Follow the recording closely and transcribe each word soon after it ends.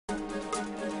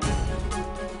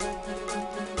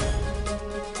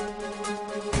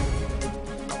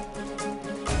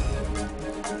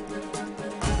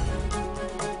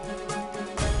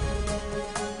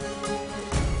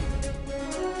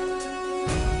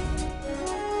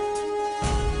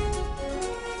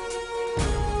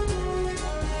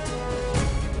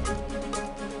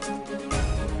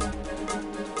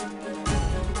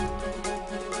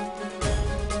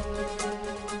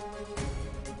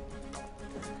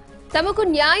తమకు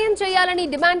న్యాయం చేయాలని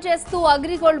డిమాండ్ చేస్తూ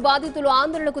అగ్రిగోల్డ్ బాధితులు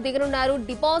ఆందోళనకు దిగనున్నారు.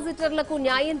 డిపాజిటర్లకు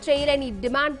న్యాయం చేయలేని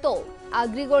డిమాండ్తో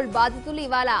అగ్రిగోల్డ్ బాధితులు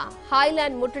ఇవాళ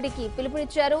హాయ్లాండ్ ముట్టడికి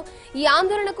పిలుపునిచ్చారు. ఈ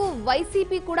ఆందోళనకు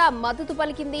వైసీపీ కూడా మద్దతు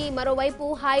పలికింది. మరోవైపు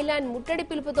హాయ్లాండ్ ముట్టడి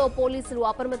పిలుపుతో పోలీసులు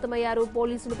అప్రమత్తమయ్యారు.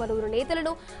 పోలీసులు పలువురు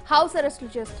నేతలను హౌస్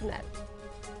అరెస్టులు చేస్తున్నారు.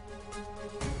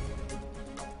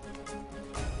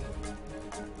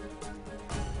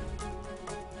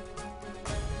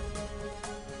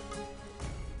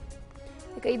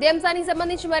 ఇదే అంశానికి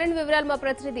సంబంధించి మరిన్ని వివరాలు మా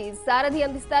ప్రతినిధి సారథి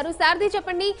అందిస్తారు. సారథి,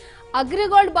 చెప్పండి.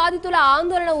 అగ్రిగోల్డ్ బాధితుల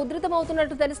ఆందోళన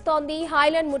ఉధృతమవుతున్నట్టు తెలుస్తోంది.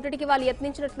 హాయ్లాండ్ ముట్టడికి వాళ్ళు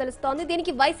యత్నించినట్టు తెలుస్తోంది.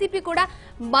 దీనికి వైసీపీ కూడా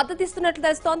మద్దతిస్తున్నట్లు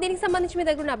తెలుస్తోంది. దీనికి సంబంధించి మీ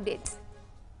దగ్గర ఉన్న అప్డేట్స్.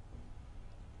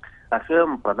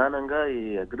 అక్షయం ప్రధానంగా ఈ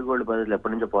అగ్రిగోల్డ్ బాధితులు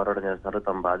ఎప్పటి నుంచో పోరాటం చేస్తున్నారు.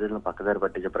 తమ బాధితులను పక్కదారి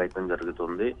పట్టించే ప్రయత్నం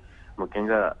జరుగుతుంది.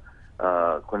 ముఖ్యంగా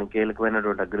కొన్ని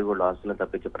కీలకమైనటువంటి అగ్రిగోల్డ్ ఆస్తులను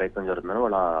తప్పించే ప్రయత్నం జరుగుతుందని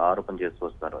వాళ్ళు ఆరోపణ చేస్తూ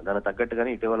వస్తున్నారు. దానికి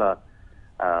తగ్గట్టుగానే ఇటీవల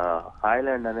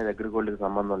హాయ్లాండ్ అనేది అగ్రిగోల్డ్ కి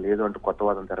సంబంధం లేదు అంటూ కొత్త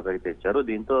వాదన తెరపైకి తెచ్చారు.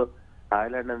 దీంతో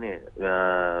హాయ్లాండ్ అని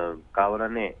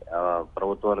కావాలని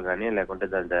ప్రభుత్వాలు కానీ లేకుంటే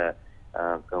దాని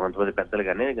కొంతమంది పెద్దలు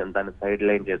కానీ దాన్ని సైడ్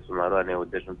లైన్ చేస్తున్నారు అనే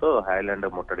ఉద్దేశంతో హాయ్లాండ్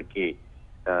ముట్టడికి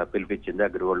పిలిపించింది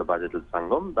అగ్రిగోల్డ్ బాధితుల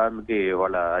సంఘం. దానికి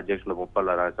వాళ్ళ అధ్యక్షులు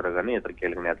ముప్పల్ల రాజారావు కానీ ఇతర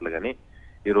కీలక నేతలు కానీ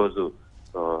ఈ రోజు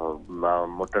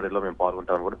ముట్టడిలో మేము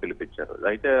పాల్గొంటామని కూడా పిలిపించారు.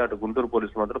 అయితే అటు గుంటూరు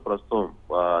పోలీసులు మాత్రం ప్రస్తుతం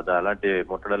అలాంటి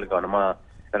ముట్టడిలకు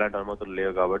ఎలాంటి అనుమతులు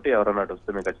లేవు కాబట్టి ఎవరైనా అటు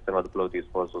వస్తే మేము ఖచ్చితంగా అదుపులోకి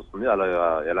తీసుకోవాల్సి వస్తుంది. అలా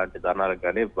ఎలాంటి ధర్నాలకు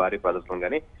కానీ భారీ ప్రదర్శనలు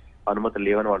కానీ అనుమతులు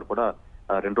లేవని వాళ్ళు కూడా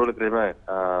 2 రోజుల క్రితమే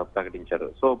ప్రకటించారు.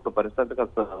 సో ఇప్పుడు పరిస్థితి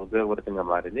కాస్త ఉపయోగపరితంగా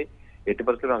మారింది. ఎట్టి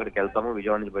పరిస్థితుల్లో అక్కడికి వెళ్తాము,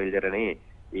 విజయవాడ నుంచి బయలుదేరని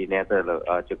ఈ నేతలు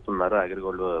చెప్తున్నారు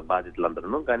అగ్రిగోల్డ్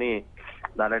బాధితులందరూ. కానీ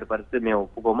అలాంటి పరిస్థితి మేము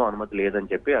ఒప్పుకోమో, అనుమతి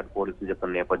లేదని చెప్పి అటు పోలీసులు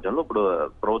చెప్తున్న నేపథ్యంలో ఇప్పుడు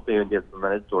ప్రభుత్వం ఏం చేస్తుంది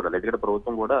అనేది చూడాలి. ఎందుకంటే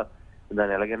ప్రభుత్వం కూడా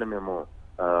దాన్ని ఎలాగైనా మేము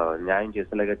న్యాయం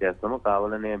చేసేలాగా చేస్తాము,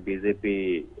 కావాలనే బీజేపీ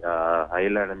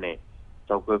హైలాండ్ ని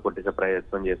చౌకగా కొట్టేసే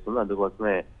ప్రయత్నం చేస్తుంది.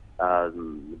 అందుకోసమే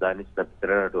దాని నుంచి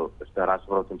తప్పినట్టు రాష్ట్ర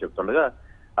ప్రభుత్వం చెప్తుండగా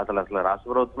అసలు రాష్ట్ర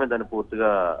ప్రభుత్వమే దాన్ని పూర్తిగా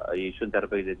ఈ ఇష్యూని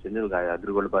తెరపైకి తెచ్చింది,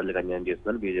 అగ్రిగోల్డ్ బాధితులకు అన్యాయం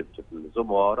చేస్తుందని బీజేపీ చెప్తుంది. సో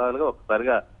ఓవరాల్ గా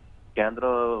ఒకసారిగా కేంద్ర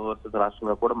వర్సెస్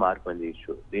రాష్ట్రంగా కూడా మారిపోయింది ఈ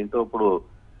ఇష్యూ. దీంతో ఇప్పుడు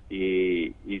ఈ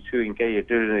ఇష్యూ ఇంకా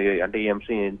అంటే ఈ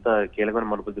అంశం ఎంత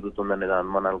కీలకమైన మలుపు తిరుగుతుందనే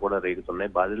అనుమానాలు కూడా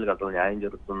రేగుతున్నాయి. బాధితులకు అసలు న్యాయం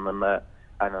జరుగుతుందన్న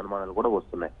ఆయన అనుమానాలు కూడా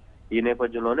వస్తున్నాయి. ఈ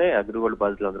నేపథ్యంలోనే అగ్రిగోల్డ్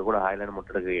బాధితులందరూ కూడా హాయ్లాండ్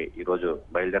ముట్టడికి ఈ రోజు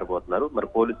బయలుదేరబోతున్నారు. మరి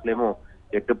పోలీసులేమో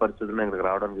ఎట్టి పరిస్థితుల్లో ఇక్కడికి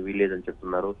రావడానికి వీల్లేదని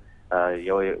చెప్తున్నారు.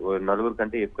 నలుగురు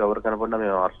కంటే ఎక్కువ ఎవరు కనపడినా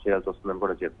మేము అరెస్ట్ చేయాల్సి వస్తుందని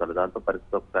కూడా చెప్తున్నారు. దాంతో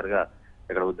పరిస్థితి ఒకసారిగా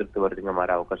ఇక్కడ ఉద్రిక్తభరితంగా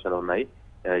మారే అవకాశాలు ఉన్నాయి.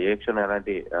 ఏ క్షణం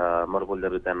ఎలాంటి మలుపులు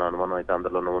జరుగుతాయన్న అనుమానం అయితే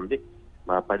అందరిలోనూ ఉంది.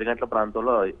 10 గంటల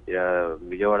ప్రాంతంలో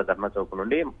విజయవాడ ధర్నా చౌక్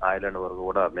నుండి హాయ్లాండ్ వరకు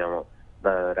కూడా మేము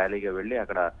ర్యాలీగా వెళ్లి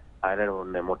అక్కడ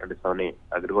హాయ్లాండ్ ముట్టడిస్తామని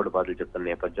అగ్రిగోల్డ్ బాధితులు చెప్తున్న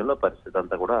నేపథ్యంలో పరిస్థితి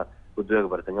అంతా కూడా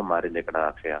ఉద్వేగభరితంగా మారింది ఇక్కడ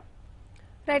అక్షయ.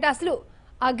 రైట్, అసలు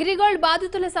అగ్రిగోల్డ్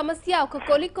బాధితుల సమస్య ఒక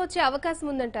కొలిక్కొచ్చే అవకాశం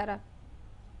ఉందంటారా?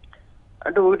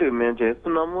 అంటే ఒకటి మేము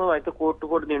చేస్తున్నాము, అయితే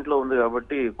కోర్టు కూడా దీంట్లో ఉంది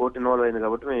కాబట్టి, కోర్టు ఇన్వాల్వ్ అయింది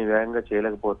కాబట్టి మేము వేగంగా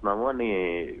చేయలేకపోతున్నాము అని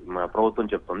మా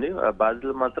ప్రభుత్వం చెప్తుంది.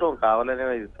 బాధితులు మాత్రం కావాలనే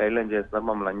సైడ్ లైన్ చేస్తున్నారు,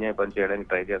 మమ్మల్ని అన్యాయ పని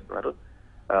చేయడానికి ట్రై చేస్తున్నారు.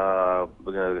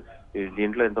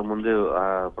 దీంట్లో ఇంతకు ముందు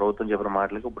ప్రభుత్వం చెప్పిన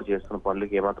మాటలకు ఇప్పుడు చేస్తున్న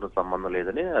పనులకి ఏమాత్రం సంబంధం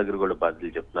లేదని అగ్రిగోల్డ్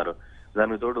బాధితులు చెప్తున్నారు.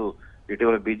 దానికి తోడు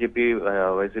ఇటీవల బీజేపీ,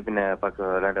 వైసీపీ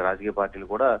ఇలాంటి రాజకీయ పార్టీలు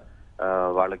కూడా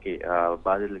వాళ్ళకి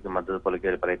బాధితులకి మద్దతు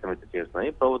పలికే ప్రయత్నం అయితే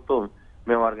చేస్తున్నాయి. ప్రభుత్వం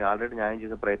మేము వారికి ఆల్రెడీ న్యాయం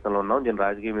చేసే ప్రయత్నంలో ఉన్నాం, దీని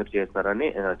రాజకీయం మీరు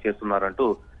చేస్తున్నారంటూ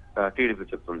టీడీపీ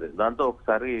చెప్తుంది. దాంతో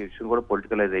ఒకసారి ఇష్యూ కూడా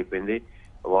పొలిటికలైజ్ అయిపోయింది.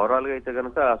 ఓవరాల్ గా అయితే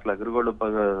కనుక అసలు అగ్రిగోల్డ్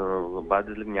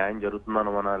బాధితులకు న్యాయం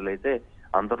జరుగుతుందన్న అయితే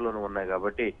అందరిలోనూ ఉన్నాయి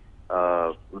కాబట్టి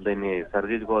దీన్ని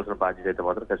సరిదిద్దుకోవాల్సిన బాధ్యత అయితే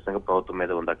మాత్రం ఖచ్చితంగా ప్రభుత్వం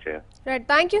మీద ఉంది అక్షయ. రైట్,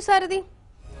 థ్యాంక్ యూ సారథి.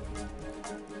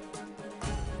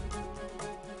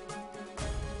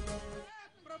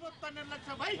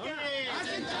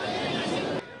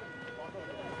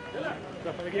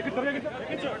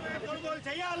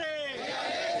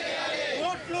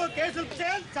 కోర్టులో కేసులు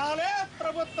చేయాలి,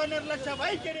 ప్రభుత్వ నిర్లక్ష్య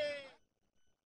వైఖరి.